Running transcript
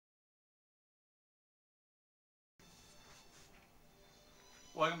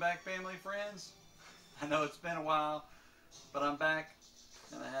Welcome back, family friends. I know it's been a while, but I'm back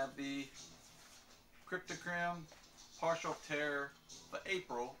and I have the Cryptocrim Partial Terror for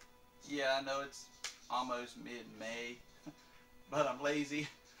April. Yeah, I know it's almost mid-May, but I'm lazy.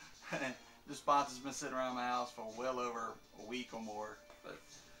 This box has been sitting around my house for well over a week or more, but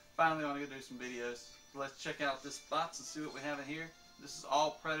finally I'm going to do some videos. Let's check out this box and see what we have in here. This is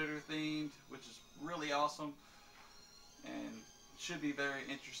all Predator themed, which is really awesome and should be very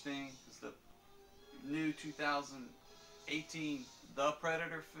interesting because the new 2018 The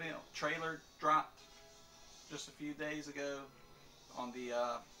Predator film trailer dropped just a few days ago on the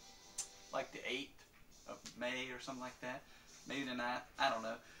like the 8th of May or something like that, maybe the 9th, I don't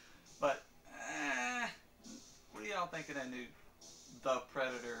know, but what do y'all think of that new The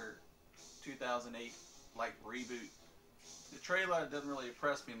Predator 2008 like reboot? The trailer doesn't really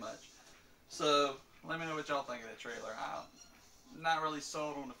impress me much, so let me know what y'all think of that trailer. I'm not really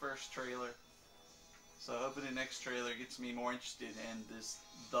sold on the first trailer, so hoping the next trailer gets me more interested in this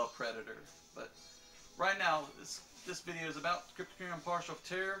The Predator. But right now, this video is about Cryptocrim Partial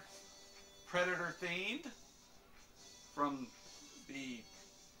Terror, Predator themed, from the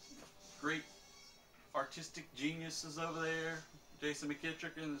great artistic geniuses over there, Jason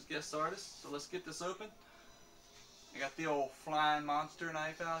McKittrick and his guest artist. So let's get this open. I got the old flying monster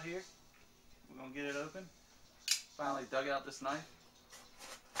knife out here. We're going to get it open. Finally dug out this knife.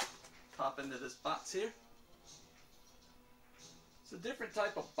 Pop into this box here. It's a different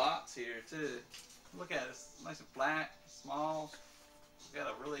type of box here too. Look at it. It's nice and flat, small. Got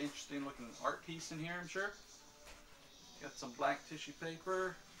a really interesting looking art piece in here, I'm sure. Got some black tissue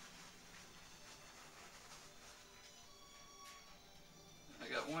paper.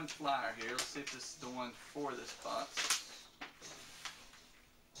 I got one flyer here. Let's see if this is the one for this box.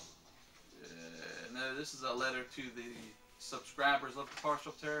 No, this is a letter to the subscribers of the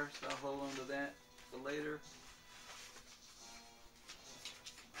Partial Terror, so I'll hold on to that for later.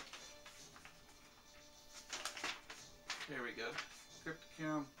 Here we go.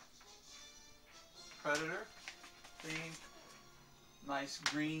 Cryptocrim Predator theme. Nice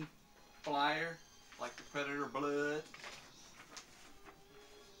green flyer, like the Predator blood.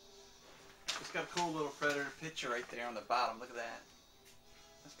 It's got a cool little Predator picture right there on the bottom. Look at that.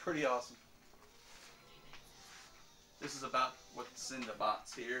 That's pretty awesome. This is about what's in the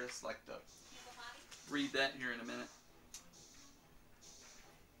box here. It's like the read that here in a minute.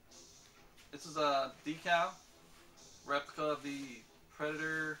 This is a decal replica of the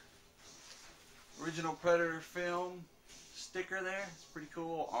Predator original Predator film sticker there. It's pretty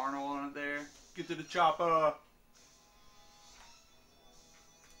cool. Arnold on it there. Get to the chopper.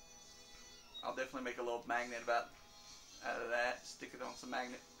 I'll definitely make a little magnet out of that. Stick it on some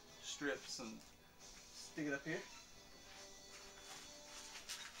magnet strips and stick it up here.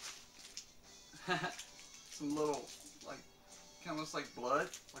 Some little, like, kind of looks like blood,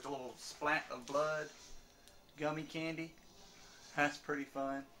 like a little splat of blood, gummy candy. That's pretty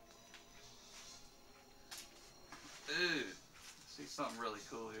fun. Ooh, see something really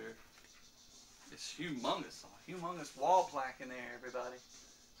cool here. It's humongous, a humongous wall plaque in there, everybody.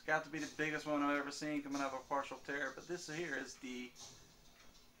 It's got to be the biggest one I've ever seen coming out of a Partial Terror. But this here is the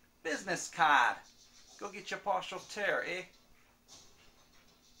business card. Go get your Partial Terror, eh?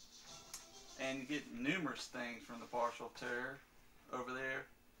 And you get numerous things from the Partial Terror over there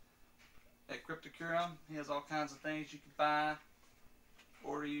at Cryptocrim. He has all kinds of things you can buy,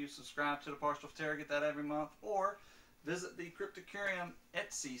 or you subscribe to the Partial Terror, get that every month, or visit the Cryptocrim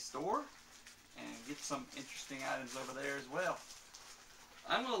Etsy store and get some interesting items over there as well.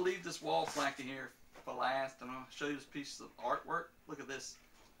 I'm going to leave this wall plaque in here for last, and I'm going to show you this piece of artwork. Look at this.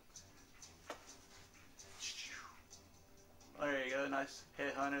 There you go, nice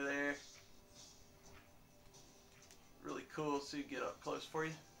headhunter there. Really cool, so you get up close for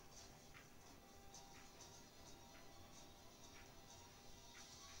you.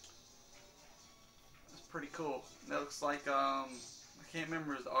 That's pretty cool. That looks like, I can't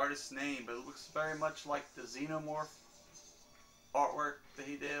remember the artist's name, but it looks very much like the Xenomorph artwork that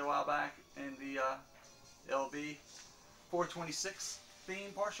he did a while back in the LB 426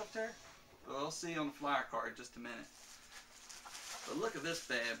 theme Partial Terror. We'll see on the flyer card in just a minute. But look at this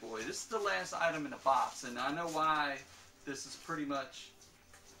bad boy. This is the last item in the box, and I know why this is pretty much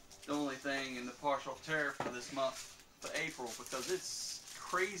the only thing in the Partial Terror for this month, for April, because it's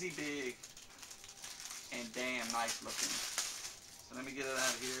crazy big and damn nice looking. So let me get it out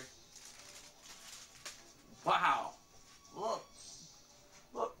of here. Wow! Look!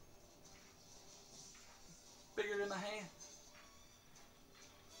 Look! Bigger than my hand.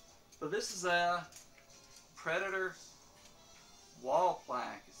 But this is a Predator wall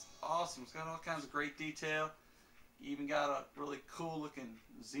plaque is awesome. It's got all kinds of great detail. You even got a really cool looking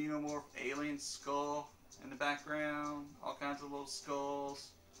xenomorph alien skull in the background. All kinds of little skulls.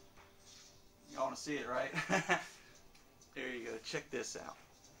 Y'all want to see it, right? There you go. Check this out.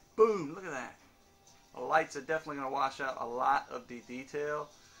 Boom! Look at that. The lights are definitely going to wash out a lot of the detail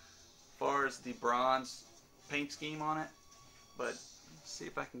as far as the bronze paint scheme on it. But let's see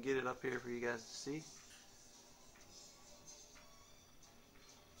if I can get it up here for you guys to see.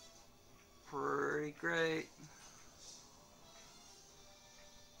 Pretty great.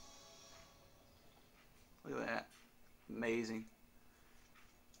 Look at that. Amazing.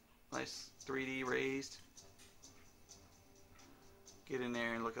 Nice 3D raised. Get in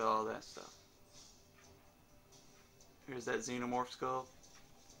there and look at all that stuff. Here's that xenomorph skull.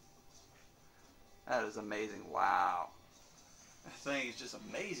 That is amazing. Wow. That thing is just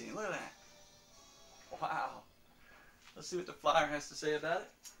amazing. Look at that. Wow. Let's see what the flyer has to say about it.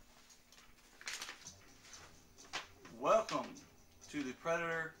 Welcome to the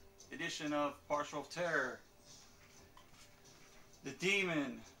Predator edition of Parcel of Terror. The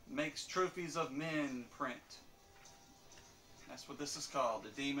Demon Makes Trophies of Men print. That's what this is called.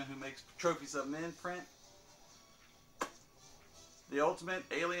 The Demon Who Makes Trophies of Men print. The Ultimate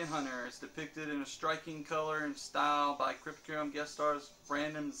Alien Hunter is depicted in a striking color and style by Crypticum guest stars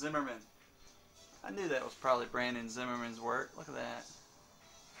Brandon Zimmerman. I knew that was probably Brandon Zimmerman's work. Look at that.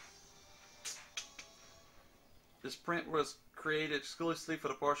 This print was created exclusively for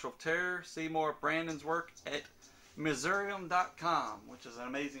the Parcel of Terror. See more of Brandon's work at Missourium.com, which is an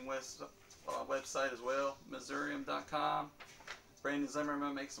amazing website as well. Missourium.com. Brandon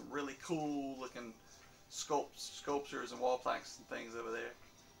Zimmerman makes some really cool looking sculptures and wall plaques and things over there.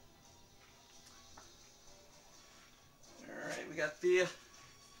 Alright, we got the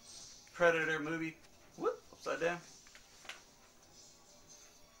Predator movie. Whoop, upside down.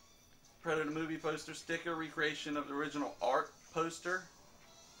 Predator movie poster sticker recreation of the original art poster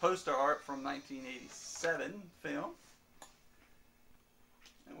art from 1987 film.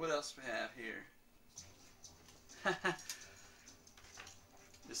 And what else we have here?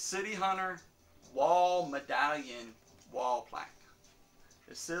 The City Hunter Wall Medallion wall plaque.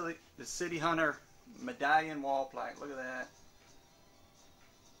 The City Hunter Medallion wall plaque. Look at that.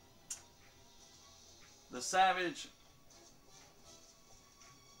 The Savage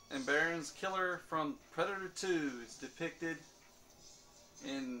and Baron's killer from Predator 2 is depicted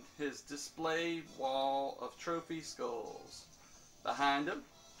in his display wall of trophy skulls. Behind him,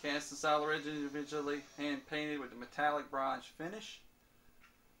 cast and style originally individually hand painted with a metallic bronze finish.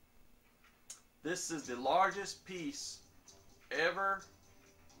 This is the largest piece ever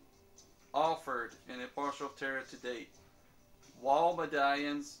offered in a Parcel of Terror to date. Wall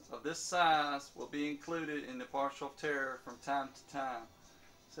medallions of this size will be included in the Parcel of Terror from time to time.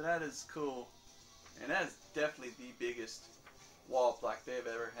 So that is cool. And that is definitely the biggest wall plaque they've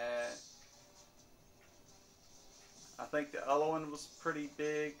ever had. I think the other one was pretty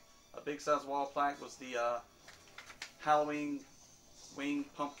big. A big size wall plaque was the Halloween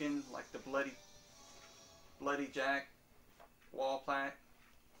winged pumpkin, like the Bloody Jack wall plaque.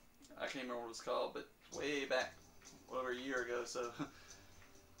 I can't remember what it's called, but way back over a year ago. So,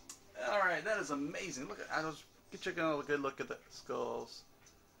 alright, that is amazing. Look at, I'll just get you a good look at the skulls.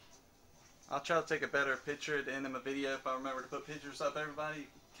 I'll try to take a better picture at the end of my video if I remember to put pictures up. Everybody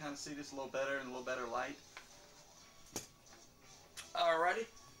kind of see this a little better in a little better light. Alrighty,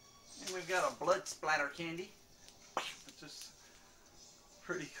 and we've got a blood splatter candy. It's just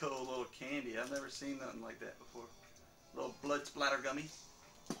pretty cool little candy. I've never seen nothing like that before. Little blood splatter gummy.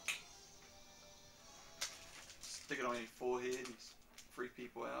 Stick it on your forehead and freak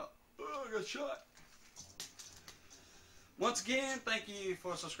people out. Oh, I got shot. Once again, thank you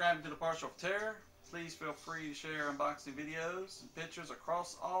for subscribing to the Parcel of Terror. Please feel free to share unboxing videos and pictures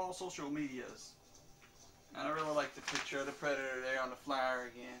across all social medias. And I really like the picture of the Predator there on the flyer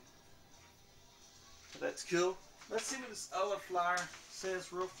again. So that's cool. Let's see what this other flyer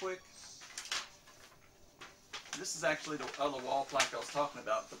says real quick. This is actually the other wall plaque I was talking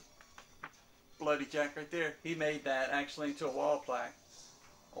about. The Bloody Jack right there. He made that actually into a wall plaque.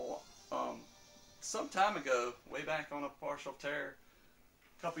 Some time ago, way back on a Parcel of Terror,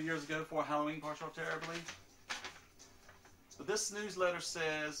 a couple years ago before Halloween Parcel of Terror, I believe. But this newsletter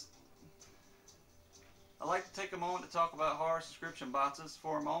says, I'd like to take a moment to talk about horror subscription boxes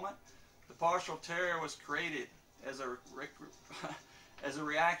for a moment. The Parcel of Terror was created as a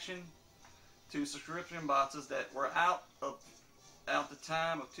reaction to subscription boxes that were out the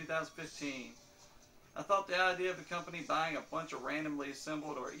time of 2015. I thought the idea of the company buying a bunch of randomly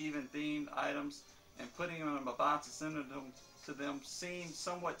assembled or even themed items and putting them in my box and sending them to them seemed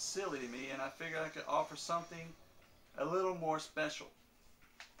somewhat silly to me, and I figured I could offer something a little more special.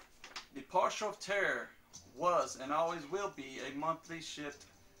 The Parcel of Terror was and always will be a monthly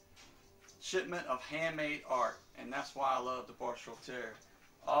shipment of handmade art, and that's why I love the Parcel of Terror.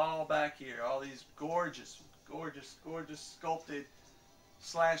 All back here, all these gorgeous, gorgeous, gorgeous sculpted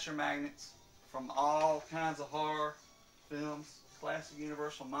slasher magnets from all kinds of horror films, classic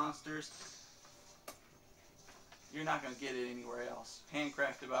Universal monsters. You're not going to get it anywhere else.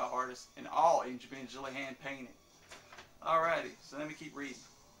 Handcrafted by artists and all individually hand painted. Alrighty, so let me keep reading.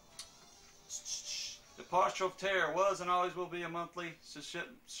 The Parcel of Terror was and always will be a monthly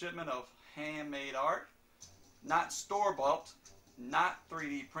shipment of handmade art, not store-bought, not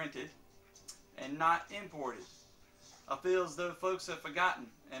 3D printed, and not imported. I feel as though folks have forgotten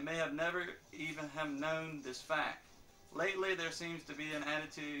and may have never even have known this fact. Lately, there seems to be an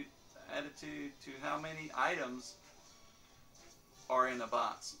attitude to how many items are in the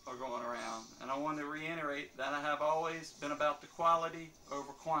box or going around, and I want to reiterate that I have always been about the quality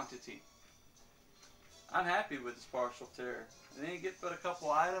over quantity. I'm happy with this Parcel of Terror. I didn't get but a couple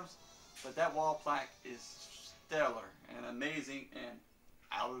items, but that wall plaque is stellar and amazing and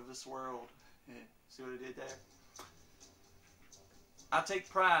out of this world. Yeah, see what I did there? I take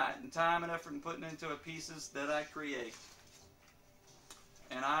pride in time and effort in putting into the pieces that I create.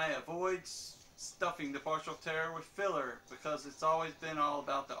 And I avoid stuffing the Parcel of Terror with filler because it's always been all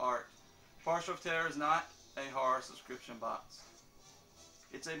about the art. Parcel of Terror is not a horror subscription box.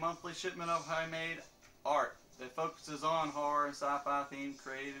 It's a monthly shipment of handmade art that focuses on horror and sci-fi themed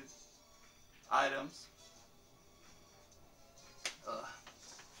creative items.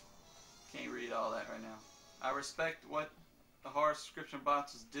 Can't read all that right now. I respect what the horror subscription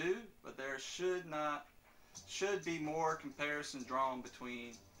boxes do, but there should be more comparison drawn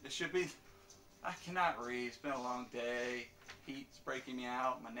between. It should be. I cannot read. It's been a long day. Heat's breaking me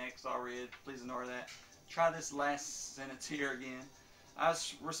out. My neck's all red. Please ignore that. Try this last sentence here again. I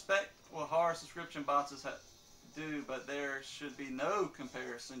respect what horror subscription boxes do, but there should be no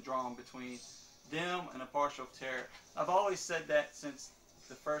comparison drawn between them and a Parcel of Terror. I've always said that since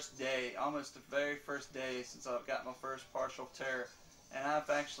the first day, almost the very first day since I've got my first Parcel of Terror, and I've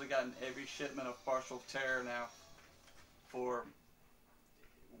actually gotten every shipment of Parcel of Terror now for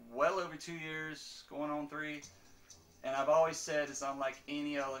well over 2 years, going on 3, and I've always said it's unlike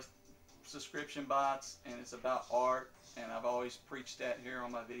any other subscription box, and it's about art, and I've always preached that here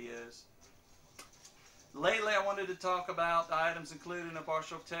on my videos. Lately, I wanted to talk about the items included in the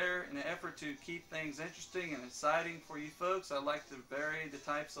Parcel of Terror. In an effort to keep things interesting and exciting for you folks, I'd like to vary the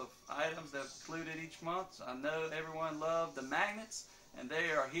types of items that are included each month. I know everyone loved the magnets, and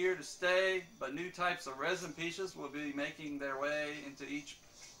they are here to stay, but new types of resin pieces will be making their way into each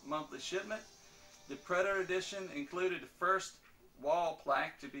monthly shipment. The Predator Edition included the first wall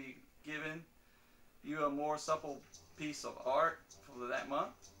plaque to be given you a more supple piece of art for that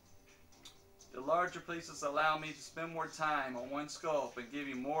month. The larger pieces allow me to spend more time on one sculpt and give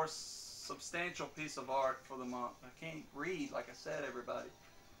you more substantial piece of art for the month. I can't read, like I said, everybody.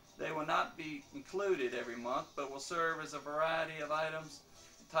 They will not be included every month, but will serve as a variety of items,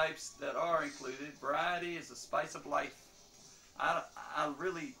 types that are included. Variety is the spice of life. I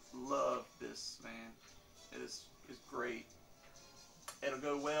really love this, man. It's great. It'll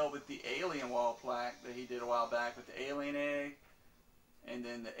go well with the alien wall plaque that he did a while back with the alien egg. And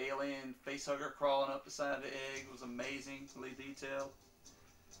then the alien facehugger crawling up the side of the egg was amazingly detailed.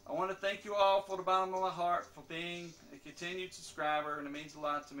 I want to thank you all from the bottom of my heart for being a continued subscriber, and it means a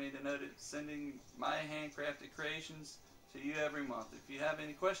lot to me to know that sending my handcrafted creations to you every month. If you have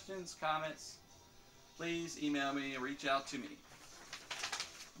any questions, comments, please email me and reach out to me.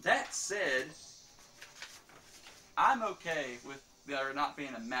 That said, I'm okay with there not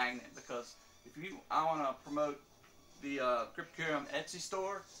being a magnet, because I want to promote the Geekery Etsy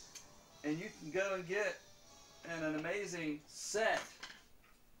store, and you can go and get an amazing set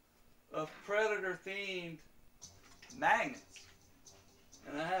of Predator themed magnets.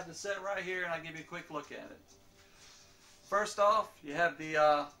 And I have the set right here, and I'll give you a quick look at it. First off, you have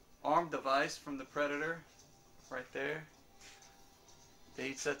the arm device from the Predator right there.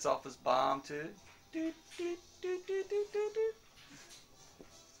 He sets off his bomb too. You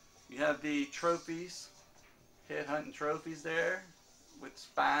have the trophies, head hunting trophies there with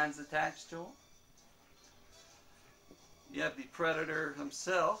spines attached to them. You have the Predator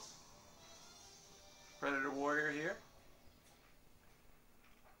himself, Predator Warrior here,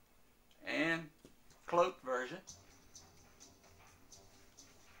 and cloaked version.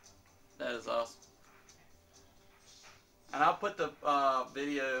 That is awesome. And I'll put the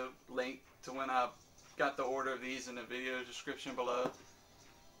video link to when I got the order of these in the video description below.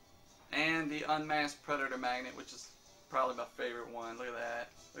 And the Unmasked Predator Magnet, which is probably my favorite one. Look at that.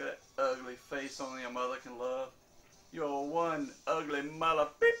 Look at that ugly face only a mother can love. You're one ugly mother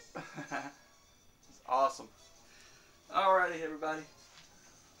beep. It's awesome. Alrighty, everybody.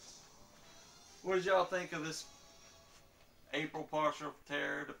 What did y'all think of this April Partial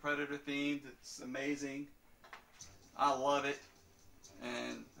Terror, the Predator themed? It's amazing. I love it.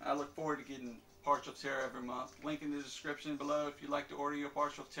 And I look forward to getting Partial Terror every month. Link in the description below if you'd like to order your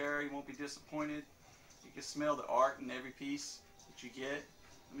Partial Terror. You won't be disappointed. You can smell the art in every piece that you get.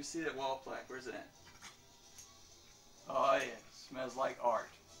 Let me see that wall plaque. Where's it at? Oh yeah, it smells like art.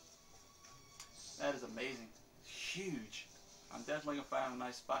 That is amazing. It's huge. I'm definitely going to find a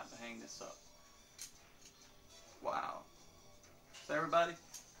nice spot to hang this up. Wow. So everybody,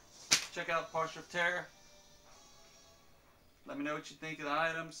 check out Partial Terror. Let me know what you think of the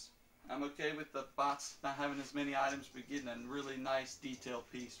items. I'm okay with the box not having as many items, but getting a really nice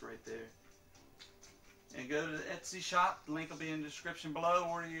detailed piece right there. And go to the Etsy shop. The link will be in the description below.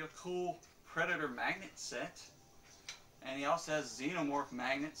 Order you a cool Predator magnet set. And he also has Xenomorph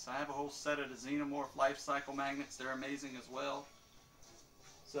magnets. I have a whole set of the Xenomorph life cycle magnets. They're amazing as well.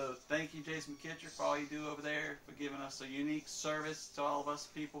 So thank you, Jason McKittrick, for all you do over there, for giving us a unique service to all of us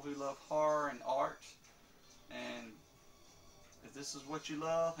people who love horror and art. And if this is what you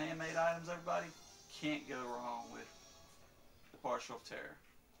love, handmade items, everybody, can't go wrong with the Partial Terror.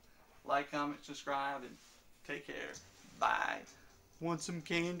 Like, comment, subscribe, and take care. Bye. Want some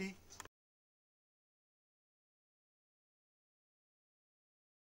candy?